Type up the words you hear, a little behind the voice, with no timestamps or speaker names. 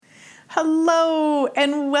Hello,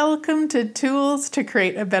 and welcome to Tools to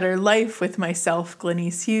Create a Better Life with myself,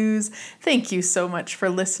 Glenise Hughes. Thank you so much for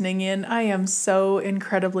listening in. I am so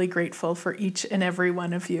incredibly grateful for each and every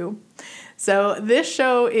one of you. So this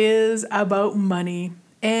show is about money.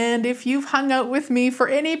 And if you've hung out with me for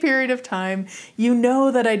any period of time, you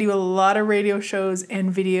know that I do a lot of radio shows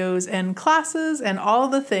and videos and classes and all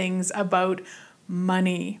the things about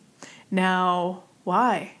money. Now,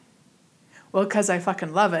 why? Well, because I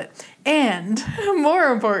fucking love it. And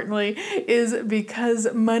more importantly, is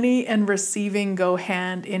because money and receiving go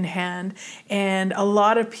hand in hand. And a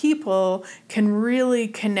lot of people can really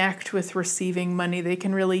connect with receiving money. They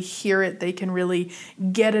can really hear it. They can really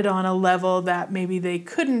get it on a level that maybe they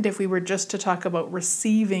couldn't if we were just to talk about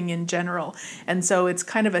receiving in general. And so it's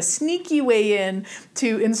kind of a sneaky way in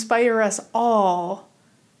to inspire us all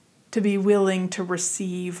to be willing to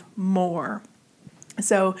receive more.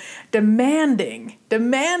 So demanding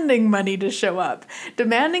money to show up.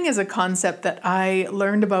 Demanding is a concept that I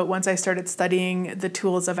learned about once I started studying the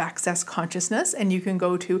tools of Access Consciousness, and you can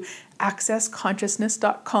go to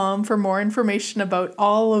accessconsciousness.com for more information about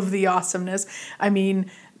all of the awesomeness. I mean,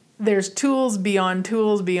 there's tools beyond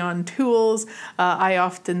tools beyond tools. I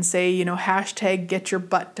often say, hashtag get your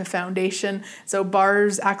butt to foundation. So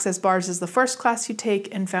Access Bars is the first class you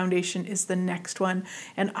take and foundation is the next one.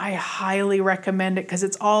 And I highly recommend it because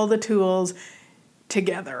it's all the tools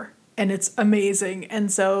together. And it's amazing.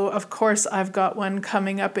 And so, of course, I've got one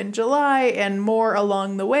coming up in July and more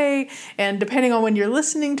along the way. And depending on when you're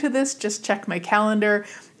listening to this, just check my calendar.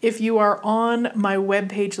 If you are on my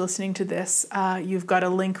webpage listening to this, you've got a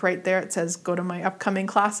link right there. It says go to my upcoming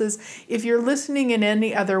classes. If you're listening in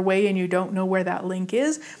any other way and you don't know where that link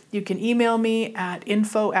is, you can email me at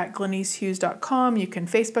info@glenisehughes.com. You can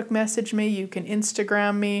Facebook message me. You can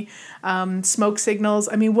Instagram me, smoke signals.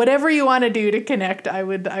 I mean, whatever you want to do to connect, I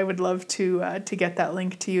would love to get that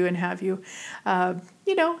link to you and have you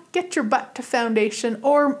get your butt to foundation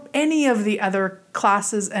or any of the other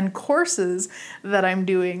classes and courses that I'm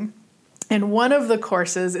doing. And one of the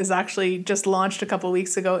courses is actually just launched a couple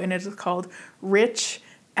weeks ago, and it is called Rich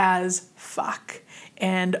as Fuck.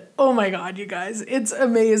 And oh my God, you guys, it's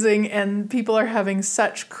amazing. And people are having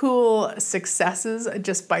such cool successes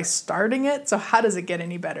just by starting it. So how does it get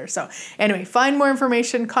any better? So anyway, find more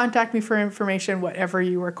information, contact me for information, whatever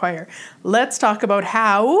you require. Let's talk about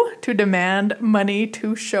how to demand money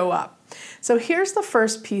to show up. So here's the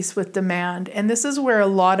first piece with demand, and this is where a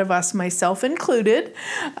lot of us, myself included,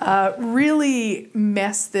 really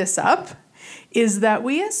mess this up, is that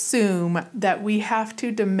we assume that we have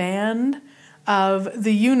to demand of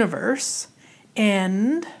the universe,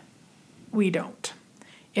 and we don't.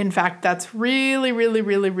 In fact, that's really, really,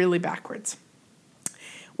 really, really backwards.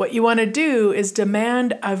 What you want to do is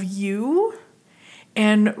demand of you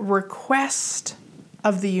and request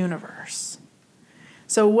of the universe.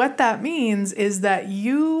 So what that means is that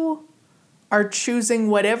you are choosing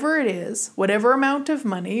whatever it is, whatever amount of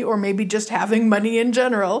money, or maybe just having money in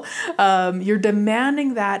general, you're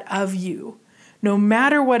demanding that of you, no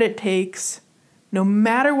matter what it takes, no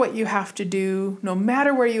matter what you have to do, no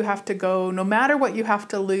matter where you have to go, no matter what you have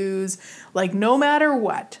to lose, no matter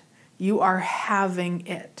what, you are having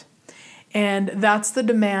it. And that's the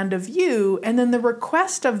demand of you. And then the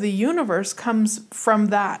request of the universe comes from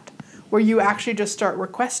that, where you actually just start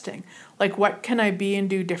requesting. What can I be and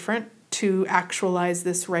do different to actualize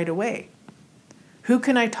this right away? Who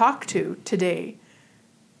can I talk to today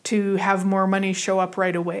to have more money show up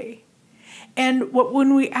right away? And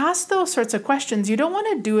when we ask those sorts of questions, you don't want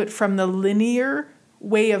to do it from the linear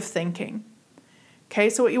way of thinking. Okay,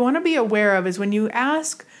 so what you want to be aware of is when you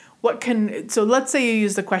ask, so let's say you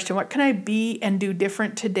use the question, what can I be and do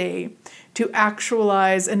different today to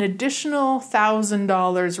actualize an additional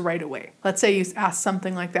 $1,000 right away? Let's say you ask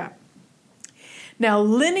something like that. Now,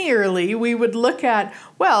 linearly, we would look at,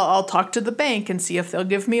 I'll talk to the bank and see if they'll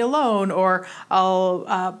give me a loan, or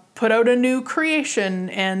I'll put out a new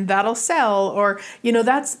creation and that'll sell, or,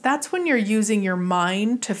 that's when you're using your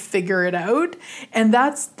mind to figure it out. And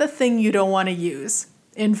that's the thing you don't want to use.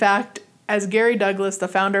 In fact, as Gary Douglas, the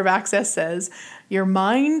founder of Access, says, your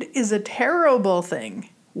mind is a terrible thing.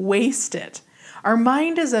 Waste it. Our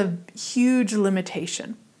mind is a huge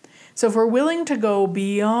limitation. So if we're willing to go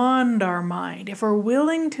beyond our mind, if we're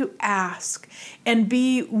willing to ask and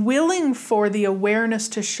be willing for the awareness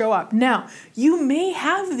to show up. Now, you may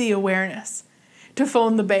have the awareness to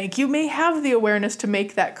phone the bank. You may have the awareness to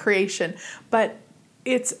make that creation, but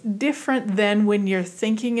it's different than when you're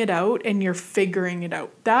thinking it out and you're figuring it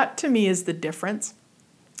out. That to me is the difference.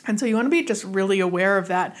 And so you want to be just really aware of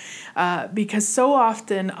that, because so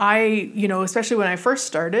often especially when I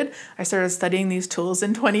started studying these tools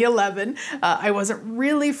in 2011. I wasn't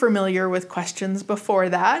really familiar with questions before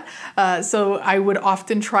that. So I would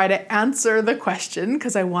often try to answer the question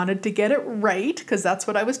because I wanted to get it right, because that's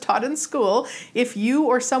what I was taught in school. If you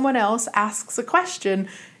or someone else asks a question,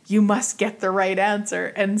 you must get the right answer.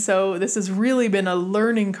 And so this has really been a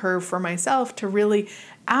learning curve for myself to really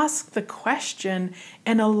ask the question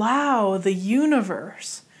and allow the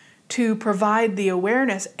universe to provide the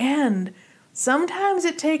awareness. And sometimes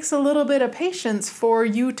it takes a little bit of patience for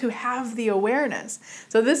you to have the awareness.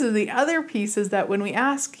 So this is the other piece, is that when we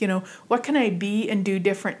ask, what can I be and do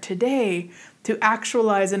different today to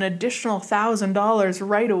actualize an additional $1,000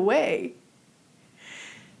 right away?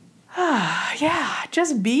 Yeah,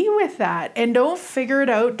 just be with that and don't figure it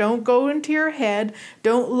out. Don't go into your head.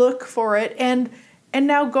 Don't look for it. And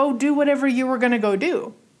now go do whatever you were going to go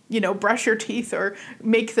do. Brush your teeth or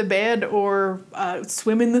make the bed or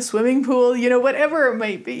swim in the swimming pool, whatever it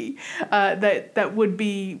might be that would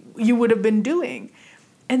be, you would have been doing.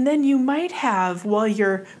 And then you might have, while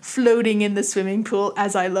you're floating in the swimming pool,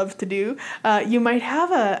 as I love to do, you might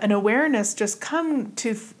have an awareness just come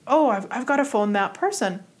to, I've got to phone that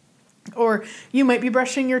person. Or you might be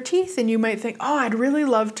brushing your teeth and you might think, I'd really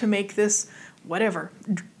love to make this whatever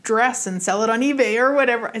dress and sell it on eBay or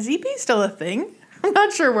whatever. Is eBay still a thing? I'm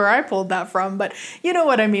not sure where I pulled that from, but you know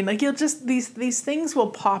what I mean. Like, you'll just, these things will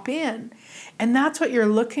pop in, and that's what you're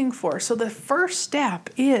looking for. So the first step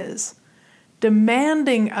is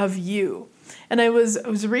demanding of you. And I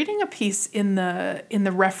was reading a piece in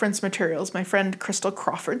the reference materials. My friend Crystal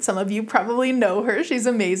Crawford, some of you probably know her. She's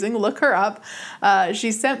amazing. Look her up.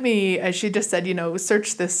 She sent me. She just said,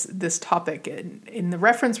 search this topic in the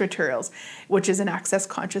reference materials, which is an Access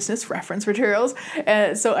Consciousness reference materials.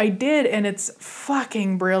 So I did, and it's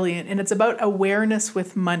fucking brilliant. And it's about awareness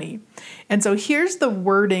with money. And so here's the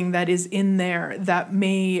wording that is in there that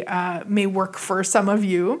may work for some of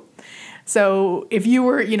you. So if you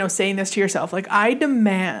were, saying this to yourself, like, I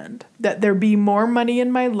demand that there be more money in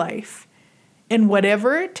my life, and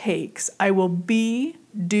whatever it takes, I will be,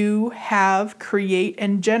 do, have, create,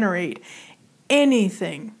 and generate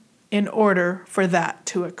anything in order for that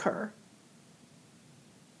to occur.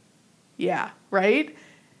 Yeah, right?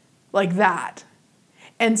 Like that.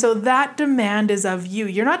 And so that demand is of you.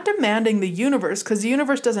 You're not demanding the universe, because the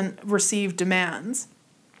universe doesn't receive demands.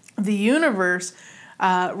 The universe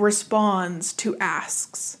responds to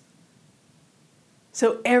asks.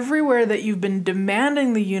 So everywhere that you've been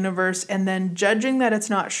demanding the universe and then judging that it's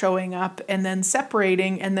not showing up and then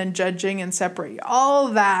separating and then judging and separating, all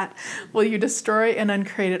that, will you destroy and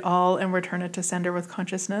uncreate it all and return it to sender with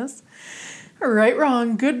consciousness? Right,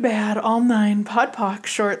 wrong, good, bad, all nine, pod, poc,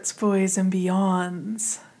 shorts, boys, and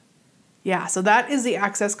beyonds. Yeah, so that is the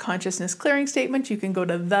Access Consciousness Clearing Statement. You can go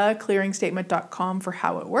to theclearingstatement.com for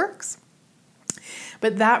how it works.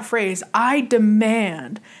 But that phrase, I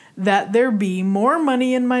demand that there be more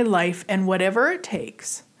money in my life, and whatever it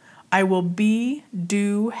takes, I will be,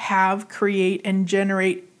 do, have, create, and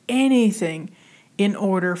generate anything in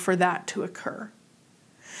order for that to occur.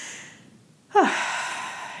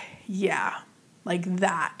 Yeah, like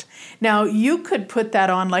that. Now, you could put that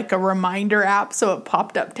on like a reminder app so it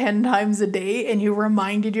popped up 10 times a day and you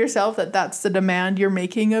reminded yourself that that's the demand you're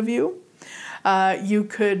making of you. You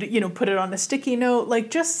could, put it on a sticky note,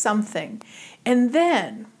 like just something. And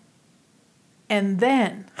then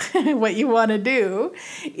what you want to do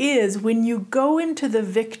is, when you go into the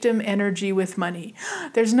victim energy with money,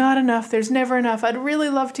 there's not enough, there's never enough. I'd really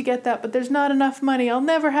love to get that, but there's not enough money. I'll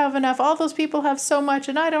never have enough. All those people have so much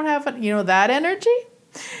and I don't have it. That energy?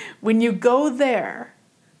 When you go there,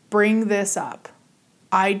 bring this up.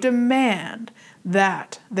 I demand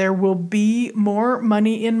that there will be more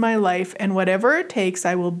money in my life, and whatever it takes,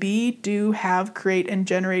 I will be, do, have, create, and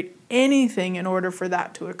generate anything in order for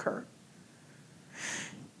that to occur.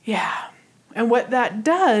 Yeah. And what that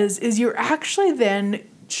does is you're actually then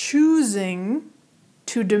choosing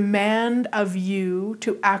to demand of you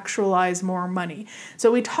to actualize more money.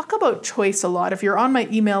 So we talk about choice a lot. If you're on my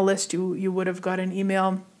email list, you would have got an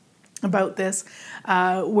email about this,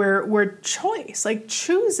 where choice, like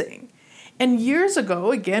choosing. And years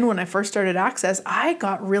ago, again, when I first started Access, I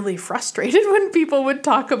got really frustrated when people would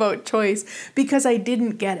talk about choice because I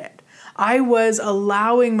didn't get it. I was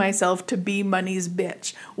allowing myself to be money's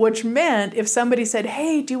bitch, which meant if somebody said,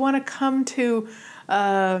 hey, do you want to come to,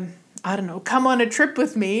 I don't know, come on a trip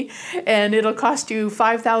with me and it'll cost you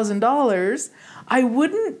 $5,000, I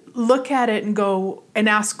wouldn't look at it and go and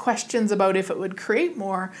ask questions about if it would create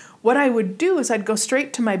more. What I would do is I'd go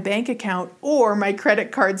straight to my bank account or my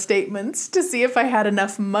credit card statements to see if I had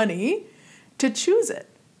enough money to choose it.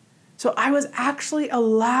 So I was actually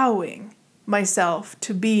allowing myself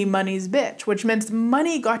to be money's bitch, which meant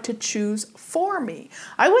money got to choose for me.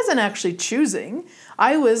 I wasn't actually choosing.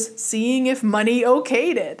 I was seeing if money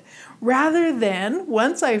okayed it. Rather than,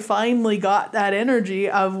 once I finally got that energy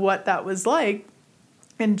of what that was like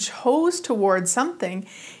and chose towards something,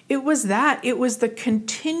 it was the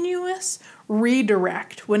continuous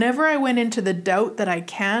redirect. Whenever I went into the doubt that I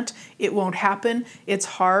can't, it won't happen, it's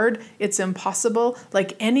hard, it's impossible,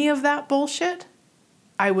 like any of that bullshit,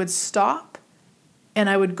 I would stop and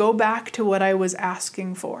I would go back to what I was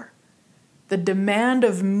asking for. The demand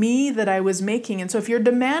of me that I was making. And so if you're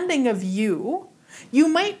demanding of you, you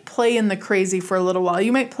might play in the crazy for a little while.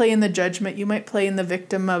 You might play in the judgment. You might play in the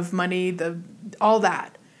victim of money, all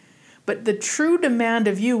that. But the true demand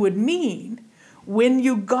of you would mean when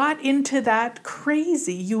you got into that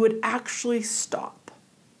crazy, you would actually stop.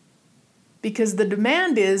 Because the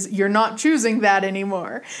demand is you're not choosing that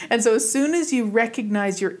anymore. And so as soon as you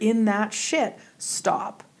recognize you're in that shit,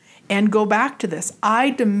 stop and go back to this. I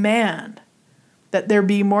demand that there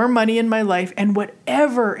be more money in my life, and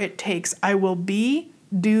whatever it takes, I will be,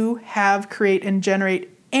 do, have, create, and generate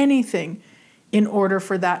anything in order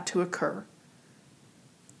for that to occur.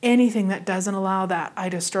 Anything that doesn't allow that, I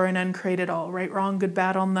destroy and uncreate it all. Right, wrong, good,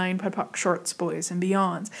 bad, all nine, POD POC, shorts, boys, and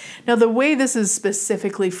beyonds. Now, the way this is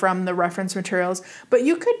specifically from the reference materials, but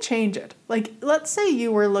you could change it. Like, let's say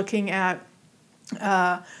you were looking at,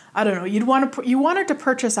 I don't know, you wanted to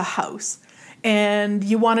purchase a house. And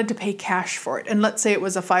you wanted to pay cash for it. And let's say it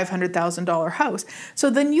was a $500,000 house.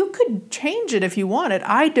 So then you could change it if you wanted.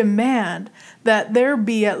 I demand that there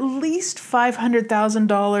be at least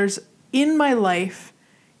 $500,000 in my life,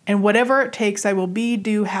 and whatever it takes, I will be,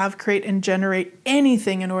 do, have, create, and generate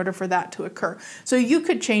anything in order for that to occur. So you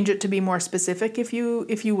could change it to be more specific if you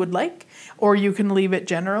would like, or you can leave it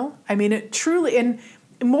general. I mean, it truly, and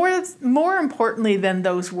more importantly than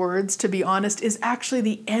those words, to be honest, is actually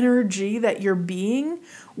the energy that you're being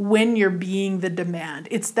when you're being the demand.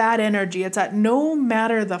 It's that energy. It's that no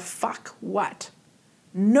matter the fuck what,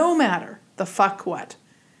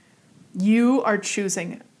 you are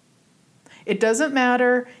choosing it. It doesn't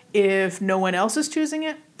matter if no one else is choosing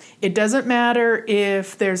it. It doesn't matter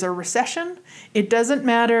if there's a recession. It doesn't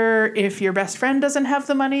matter if your best friend doesn't have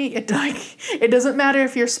the money. It doesn't matter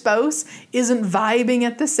if your spouse isn't vibing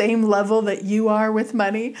at the same level that you are with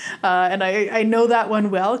money. And I know that one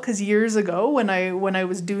well, because years ago when I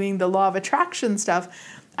was doing the law of attraction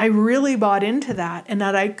stuff, I really bought into that, and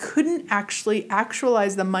that I couldn't actually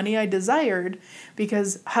actualize the money I desired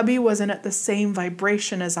because hubby wasn't at the same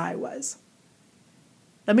vibration as I was.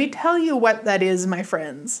 Let me tell you what that is, my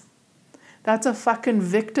friends. That's a fucking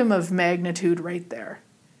victim of magnitude right there.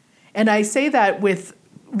 And I say that with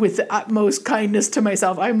the utmost kindness to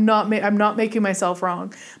myself. I'm not making myself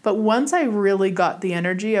wrong. But once I really got the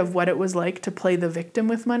energy of what it was like to play the victim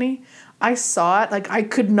with money, I saw it, like I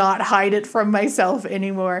could not hide it from myself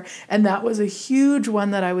anymore. And that was a huge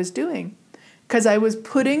one that I was doing, because I was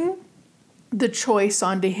putting the choice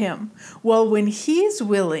onto him. Well, when he's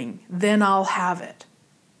willing, then I'll have it.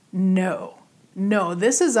 No,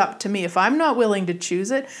 this is up to me. If I'm not willing to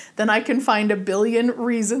choose it, then I can find a billion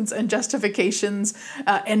reasons and justifications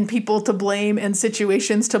and people to blame and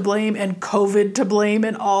situations to blame and COVID to blame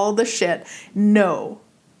and all the shit. No,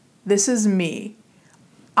 this is me.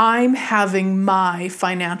 I'm having my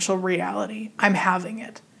financial reality. I'm having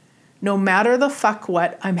it. No matter the fuck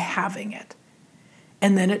what, I'm having it.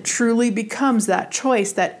 And then it truly becomes that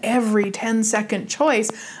choice, that every 10-second choice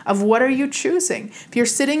of what are you choosing? If you're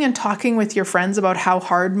sitting and talking with your friends about how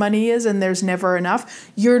hard money is and there's never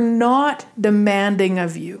enough, you're not demanding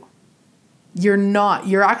of you. You're not.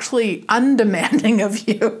 You're actually undemanding of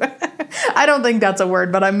you. I don't think that's a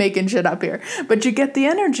word, but I'm making shit up here. But you get the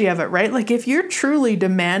energy of it, right? Like if you're truly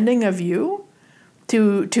demanding of you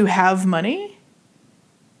to have money,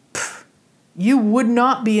 you would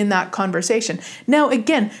not be in that conversation. Now,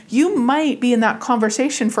 again, you might be in that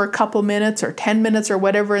conversation for a couple minutes or 10 minutes or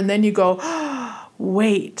whatever, and then you go, oh,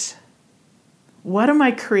 wait, What am I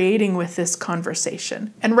creating with this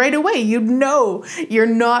conversation? And right away, you know you're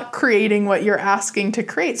not creating what you're asking to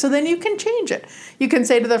create. So then you can change it. You can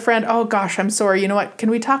say to the friend, oh gosh, I'm sorry. You know what? Can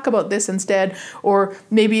we talk about this instead? Or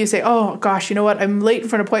maybe you say, oh gosh, you know what? I'm late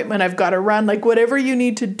for an appointment. I've got to run. Like whatever you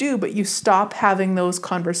need to do, but you stop having those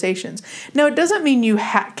conversations. Now, it doesn't mean you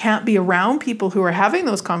can't be around people who are having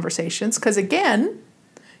those conversations, because again,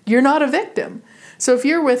 you're not a victim. So if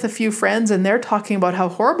you're with a few friends and they're talking about how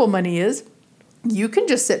horrible money is, you can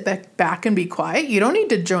just sit back and be quiet. You don't need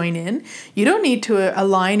to join in. You don't need to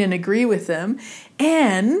align and agree with them.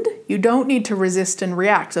 And you don't need to resist and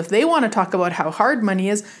react. So if they want to talk about how hard money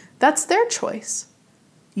is, that's their choice.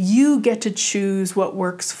 You get to choose what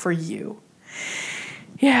works for you.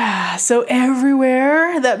 Yeah, so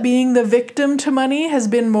everywhere that being the victim to money has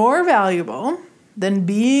been more valuable than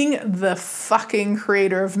being the fucking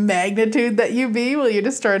creator of magnitude that you be, will you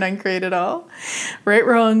destroy and uncreate it all? Right,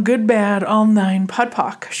 wrong, good, bad, all nine,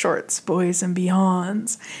 podpoc, shorts, boys, and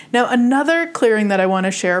beyonds. Now, another clearing that I want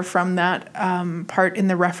to share from that part in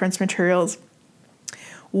the reference materials.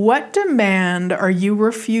 What demand are you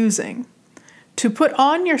refusing to put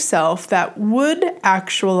on yourself that would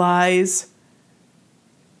actualize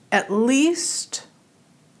at least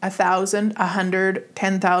 1,000, 100,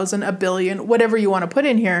 10,000, a billion, whatever you want to put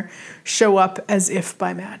in here, show up as if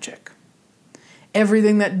by magic?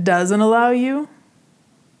 Everything that doesn't allow you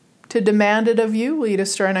to demand it of you, will you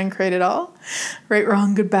destroy and uncreate it all? Right,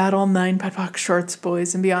 wrong, good, bad, all nine, podpoc, shorts,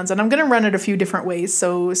 boys, and beyonds. And I'm going to run it a few different ways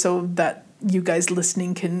so that you guys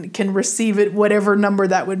listening can receive it, whatever number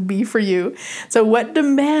that would be for you. So what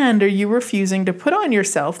demand are you refusing to put on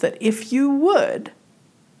yourself that if you would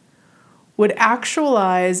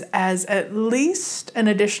actualize as at least an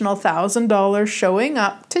additional $1,000 showing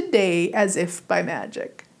up today as if by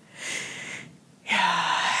magic?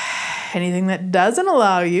 Yeah. Anything that doesn't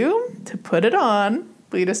allow you to put it on,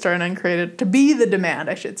 will you destroy and uncreate it, to be the demand,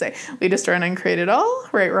 I should say. Will you destroy and uncreate it all?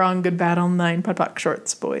 Right, wrong, good, bad, all nine, podpoc,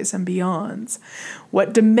 shorts, boys, and beyonds.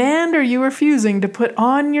 What demand are you refusing to put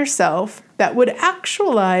on yourself that would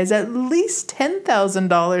actualize at least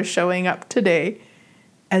 $10,000 showing up today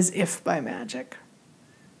as if by magic?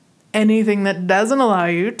 Anything that doesn't allow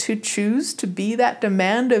you to choose to be that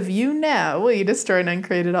demand of you now, will you destroy and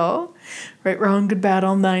uncreate it all? Right, wrong, good, bad,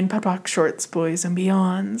 all nine, podpoc, shorts, boys, and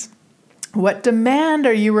beyonds. What demand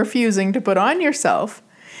are you refusing to put on yourself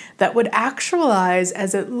that would actualize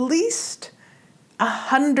as at least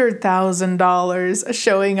 $100,000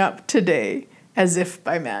 showing up today as if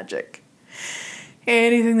by magic?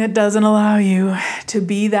 Anything that doesn't allow you to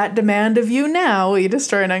be that demand of you now, will you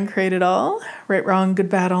destroy and uncreate it all? Right, wrong, good,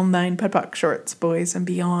 bad, all nine, podpoc, shorts, boys, and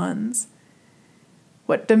beyonds.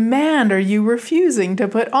 What demand are you refusing to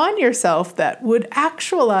put on yourself that would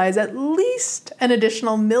actualize at least an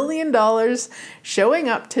additional $1 million showing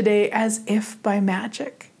up today as if by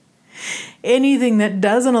magic? Anything that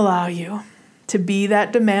doesn't allow you to be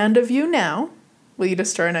that demand of you now, will you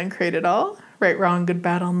destroy and uncreate it all? Right, wrong, good,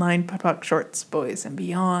 bad, all nine, podpoc, shorts, boys, and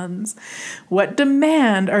beyonds. What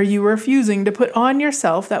demand are you refusing to put on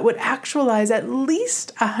yourself that would actualize at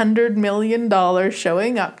least $100 million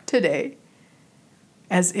showing up today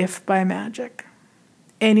as if by magic?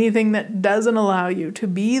 Anything that doesn't allow you to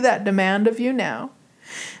be that demand of you now,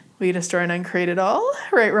 will you destroy and uncreate it all?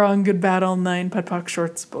 Right, wrong, good, bad, all nine, podpoc,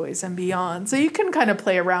 shorts, boys, and beyond. So you can kind of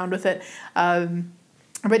play around with it.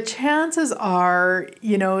 But chances are,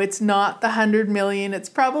 it's not the 100 million. It's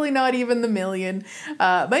probably not even the million.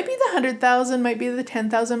 Might be the 100,000, might be the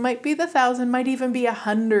 10,000, might be the 1,000, might even be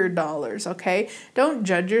 $100. Okay, don't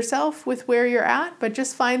judge yourself with where you're at, but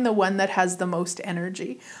just find the one that has the most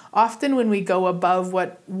energy. Often, when we go above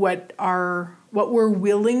what we're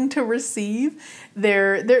willing to receive,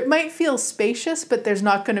 there might feel spacious, but there's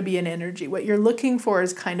not going to be an energy. What you're looking for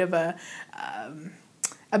is kind of a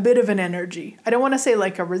bit of an energy. I don't want to say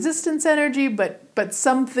like a resistance energy, but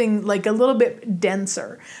something like a little bit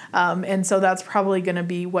denser. And so that's probably going to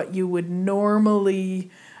be what you would normally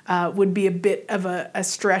would be a bit of a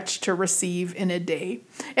stretch to receive in a day.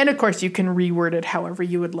 And of course, you can reword it however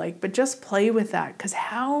you would like, but just play with that, because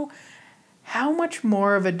how much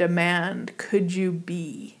more of a demand could you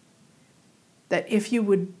be that if you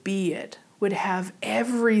would be it, would have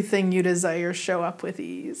everything you desire show up with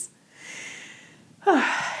ease?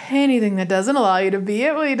 Anything that doesn't allow you to be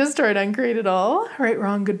it, will you destroy and uncreate it all? Right,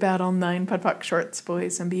 wrong, good, bad, all nine, podpoc, shorts,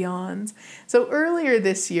 boys, and beyonds. So earlier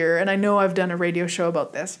this year, and I know I've done a radio show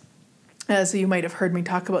about this, so you might have heard me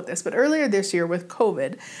talk about this, but earlier this year with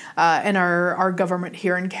COVID, and our government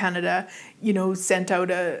here in Canada, sent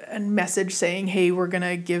out a message saying, hey, we're going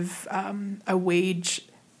to give a wage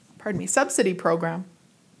subsidy program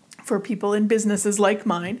for people in businesses like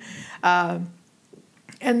mine.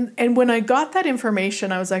 And when I got that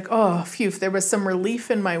information, I was like, oh, phew, there was some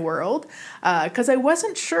relief in my world, because I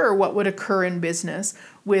wasn't sure what would occur in business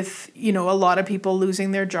with, a lot of people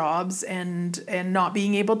losing their jobs and not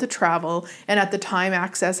being able to travel. And at the time,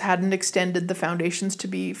 Access hadn't extended the foundations to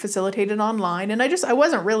be facilitated online. And I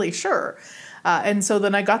wasn't really sure. And so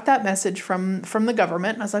then I got that message from the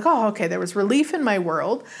government, and I was like, oh, okay, there was relief in my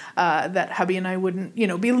world, that hubby and I wouldn't,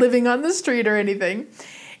 be living on the street or anything.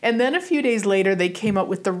 And then a few days later, they came out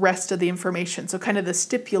with the rest of the information. So kind of the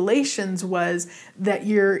stipulations was that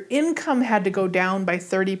your income had to go down by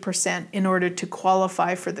 30% in order to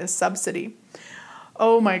qualify for this subsidy.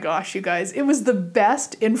 Oh my gosh, you guys, it was the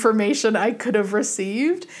best information I could have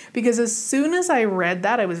received, because as soon as I read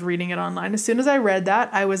that, I was reading it online. As soon as I read that,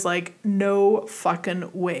 I was like, no fucking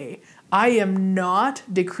way. I am not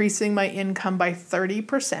decreasing my income by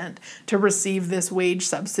 30% to receive this wage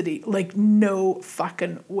subsidy. Like, no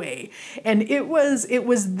fucking way. And it was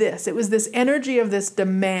this energy of this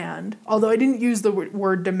demand, although I didn't use the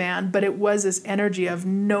word demand, but it was this energy of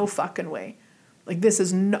no fucking way. Like,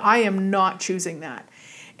 I am not choosing that.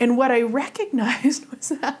 And what I recognized was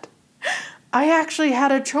that I actually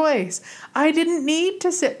had a choice. I didn't need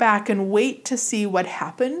to sit back and wait to see what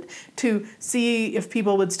happened, to see if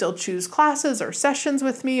people would still choose classes or sessions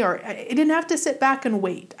with me, or I didn't have to sit back and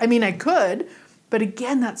wait. I mean, I could, but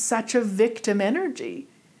again, that's such a victim energy.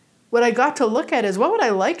 What I got to look at is, what would I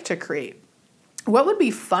like to create? What would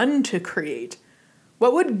be fun to create?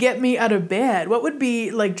 What would get me out of bed? What would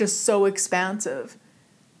be like just so expansive?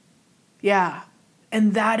 Yeah.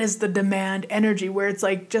 And that is the demand energy, where it's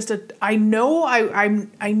like I knew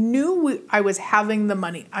I was having the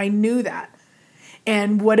money. I knew that.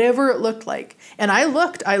 And whatever it looked like. And I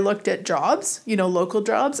looked at jobs, local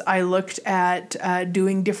jobs. I looked at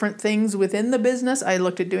doing different things within the business. I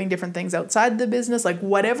looked at doing different things outside the business, like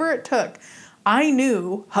whatever it took. I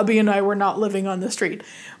knew hubby and I were not living on the street,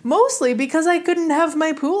 mostly because I couldn't have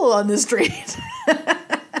my pool on the street.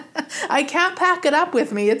 I can't pack it up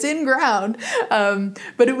with me. It's in ground.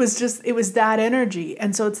 But it was that energy.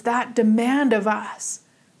 And so it's that demand of us.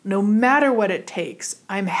 No matter what it takes,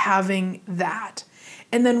 I'm having that.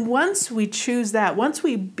 And then once we choose that, once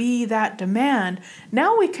we be that demand,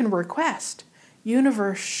 now we can request,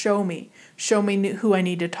 universe, show me who I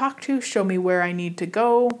need to talk to, show me where I need to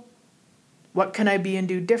go. What can I be and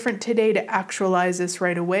do different today to actualize this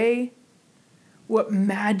right away? What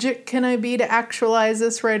magic can I be to actualize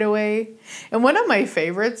this right away? And one of my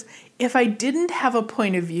favorites, if I didn't have a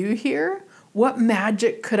point of view here, what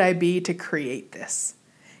magic could I be to create this?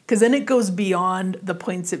 Because then it goes beyond the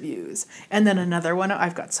points of views. And then another one,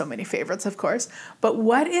 I've got so many favorites, of course, but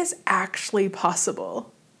what is actually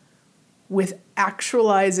possible with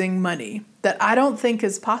actualizing money that I don't think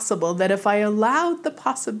is possible, that if I allowed the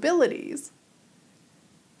possibilities,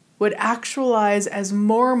 would actualize as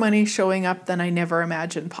more money showing up than I never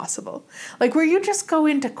imagined possible. Like, where you just go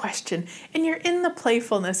into question and you're in the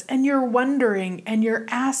playfulness and you're wondering and you're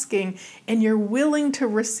asking and you're willing to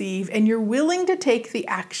receive and you're willing to take the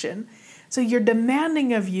action. So you're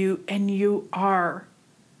demanding of you and you are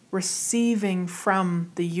receiving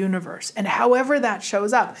from the universe, and however that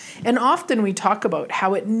shows up. And often we talk about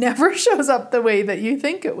how it never shows up the way that you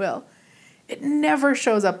think it will. It never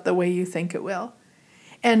shows up the way you think it will.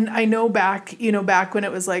 And I know back when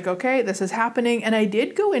it was like, okay, this is happening. And I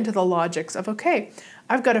did go into the logics of, okay,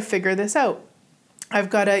 I've got to figure this out.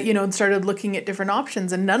 I've got to, started looking at different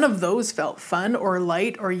options, and none of those felt fun or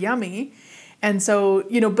light or yummy. And so,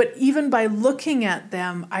 but even by looking at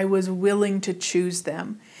them, I was willing to choose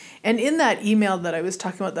them. And in that email that I was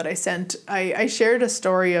talking about that I sent, I shared a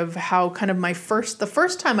story of how kind of the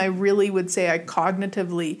first time I really would say I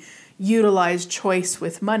cognitively utilized choice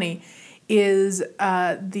with money is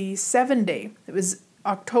the 7-day. It was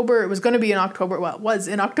October. It was going to be in October. Well, it was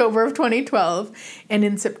in October of 2012. And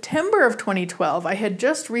in September of 2012, I had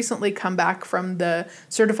just recently come back from the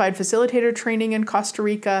certified facilitator training in Costa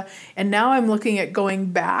Rica. And now I'm looking at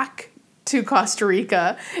going back to Costa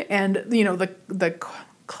Rica, and, the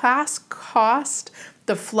class cost,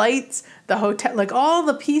 the flights, the hotel, like all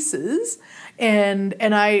the pieces. And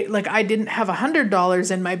I didn't have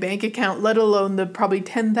 $100 in my bank account, let alone the probably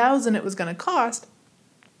 $10,000 it was going to cost.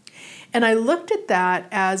 And I looked at that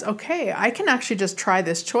as, okay, I can actually just try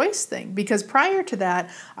this choice thing, because prior to that,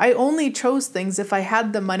 I only chose things if I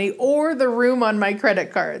had the money or the room on my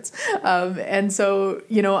credit cards. And so,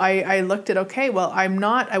 I looked at, okay, well,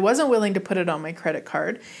 I wasn't willing to put it on my credit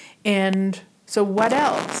card. And so what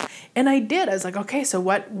else? And I did. I was like, okay, so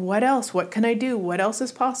what else? What can I do? What else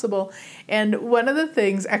is possible? And one of the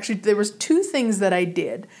things, actually, there was two things that I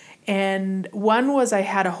did. And one was I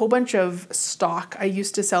had a whole bunch of stock. I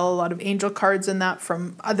used to sell a lot of angel cards and that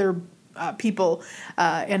from other people,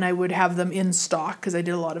 and I would have them in stock because I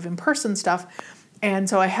did a lot of in-person stuff. And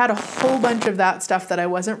so I had a whole bunch of that stuff that I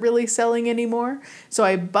wasn't really selling anymore. So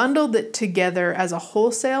I bundled it together as a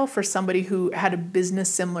wholesale for somebody who had a business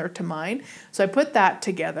similar to mine. So I put that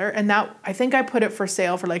together, and that, I think I put it for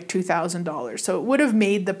sale for like $2,000. So it would have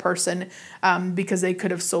made the person, because they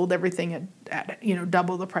could have sold everything at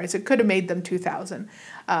double the price. It could have made them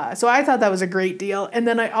 $2,000. So I thought that was a great deal. And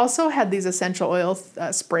then I also had these essential oil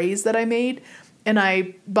sprays that I made. And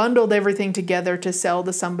I bundled everything together to sell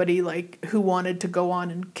to somebody like who wanted to go on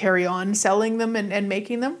and carry on selling them and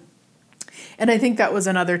making them. And I think that was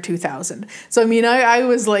another 2,000. So, I mean, I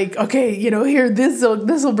was like, okay, here, this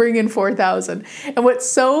will bring in 4,000. And what's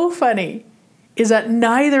so funny is that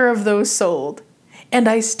neither of those sold. And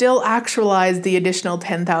I still actualized the additional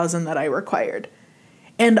 10,000 that I required.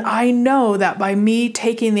 And I know that by me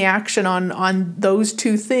taking the action on those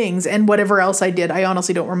two things and whatever else I did, I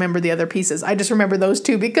honestly don't remember the other pieces. I just remember those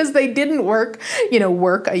two because they didn't work.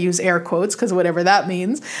 Work, I use air quotes because whatever that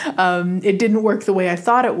means. It didn't work the way I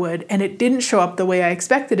thought it would, and it didn't show up the way I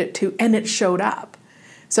expected it to, and it showed up.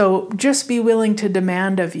 So just be willing to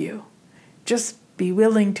demand of you. Just be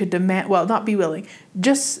willing to demand, well, not be willing,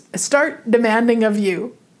 just start demanding of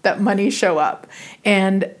you that money show up,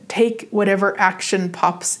 and take whatever action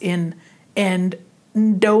pops in, and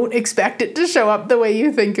don't expect it to show up the way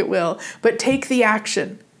you think it will, but take the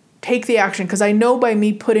action. Take the action, because I know by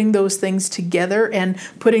me putting those things together and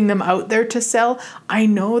putting them out there to sell, I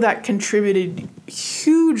know that contributed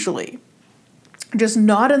hugely. Just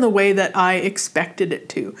not in the way that I expected it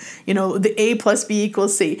to. The A plus B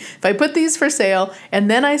equals C. If I put these for sale and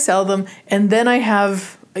then I sell them and then I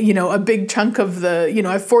have a big chunk of I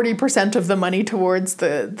have 40% of the money towards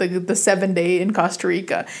the 7 day in Costa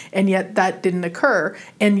Rica, and yet that didn't occur,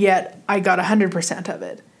 and yet I got 100% of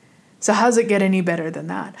it. So how's it get any better than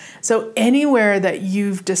that? So anywhere that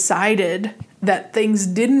you've decided that things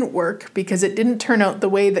didn't work because it didn't turn out the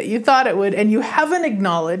way that you thought it would, and you haven't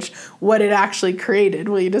acknowledged what it actually created,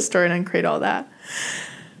 will you destroy and uncreate all that?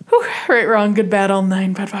 Whew, right, wrong, good, bad, all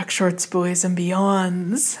nine, POD POC, shorts, boys, and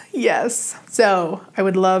beyonds. Yes. So I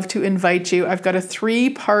would love to invite you. I've got a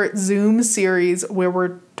 3-part Zoom series where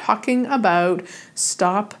we're talking about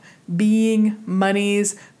stop being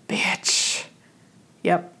money's bitch.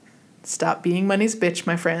 Yep. Stop being money's bitch,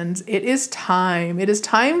 my friends. It is time. It is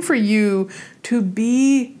time for you to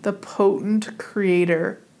be the potent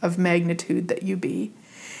creator of magnitude that you be.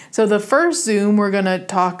 So the first Zoom, we're going to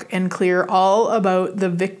talk and clear all about the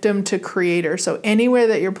victim to creator. So anywhere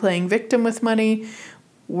that you're playing victim with money,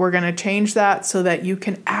 we're going to change that so that you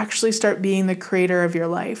can actually start being the creator of your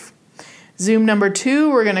life. Zoom number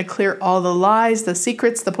 2, we're going to clear all the lies, the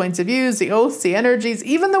secrets, the points of views, the oaths, the energies,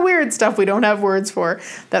 even the weird stuff we don't have words for,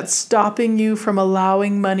 that's stopping you from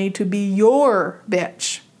allowing money to be your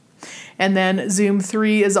bitch. And then Zoom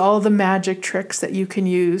 3 is all the magic tricks that you can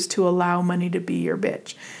use to allow money to be your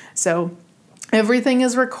bitch. So everything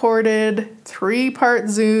is recorded, 3-part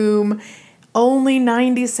Zoom, only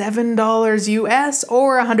 $97 US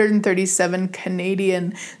or 137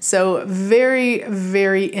 Canadian. So very,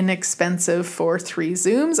 very inexpensive for 3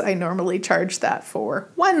 Zooms. I normally charge that for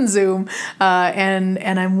 1 Zoom.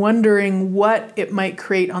 And I'm wondering what it might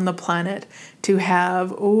create on the planet to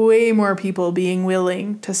have way more people being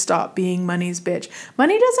willing to stop being money's bitch.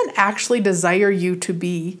 Money doesn't actually desire you to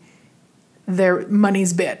be their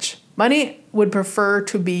money's bitch. Money would prefer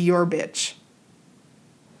to be your bitch.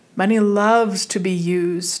 Money loves to be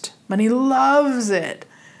used. Money loves it.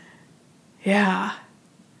 Yeah.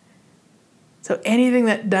 So anything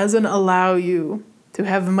that doesn't allow you to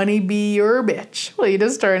have money be your bitch, well, you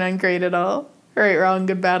just start and uncreate it all. Right, wrong,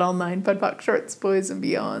 good, bad, all nine, POD POC, shorts, boys, and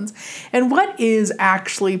beyonds. And what is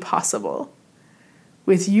actually possible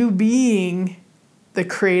with you being the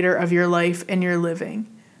creator of your life and your living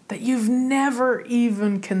that you've never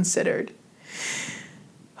even considered?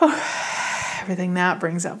 Everything that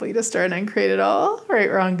brings up, we just start and create it all.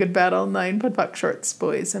 Right, wrong, good, bad, all nine, POD POC, shorts,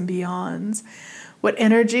 boys, and beyonds. What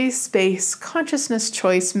energy, space, consciousness,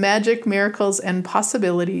 choice, magic, miracles, and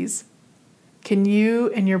possibilities can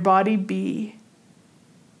you and your body be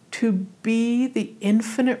to be the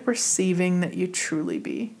infinite receiving that you truly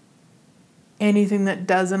be? Anything that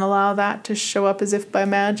doesn't allow that to show up as if by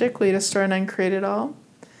magic, we just start and create it all.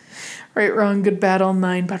 Right, wrong, good, bad, all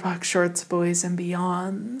nine, POD POC, shorts, boys, and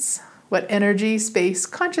beyonds. What energy, space,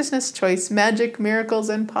 consciousness, choice, magic, miracles,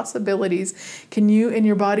 and possibilities can you and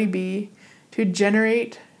your body be to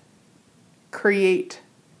generate, create,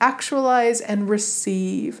 actualize, and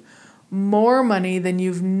receive more money than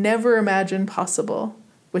you've never imagined possible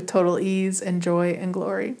with total ease and joy and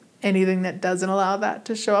glory. Anything that doesn't allow that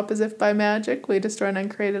to show up as if by magic, we destroy and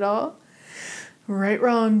uncreate it all. Right,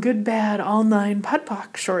 wrong, good, bad, all 9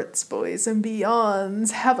 POD shorts, boys and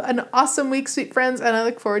beyonds. Have an awesome week, sweet friends, and I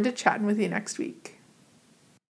look forward to chatting with you next week.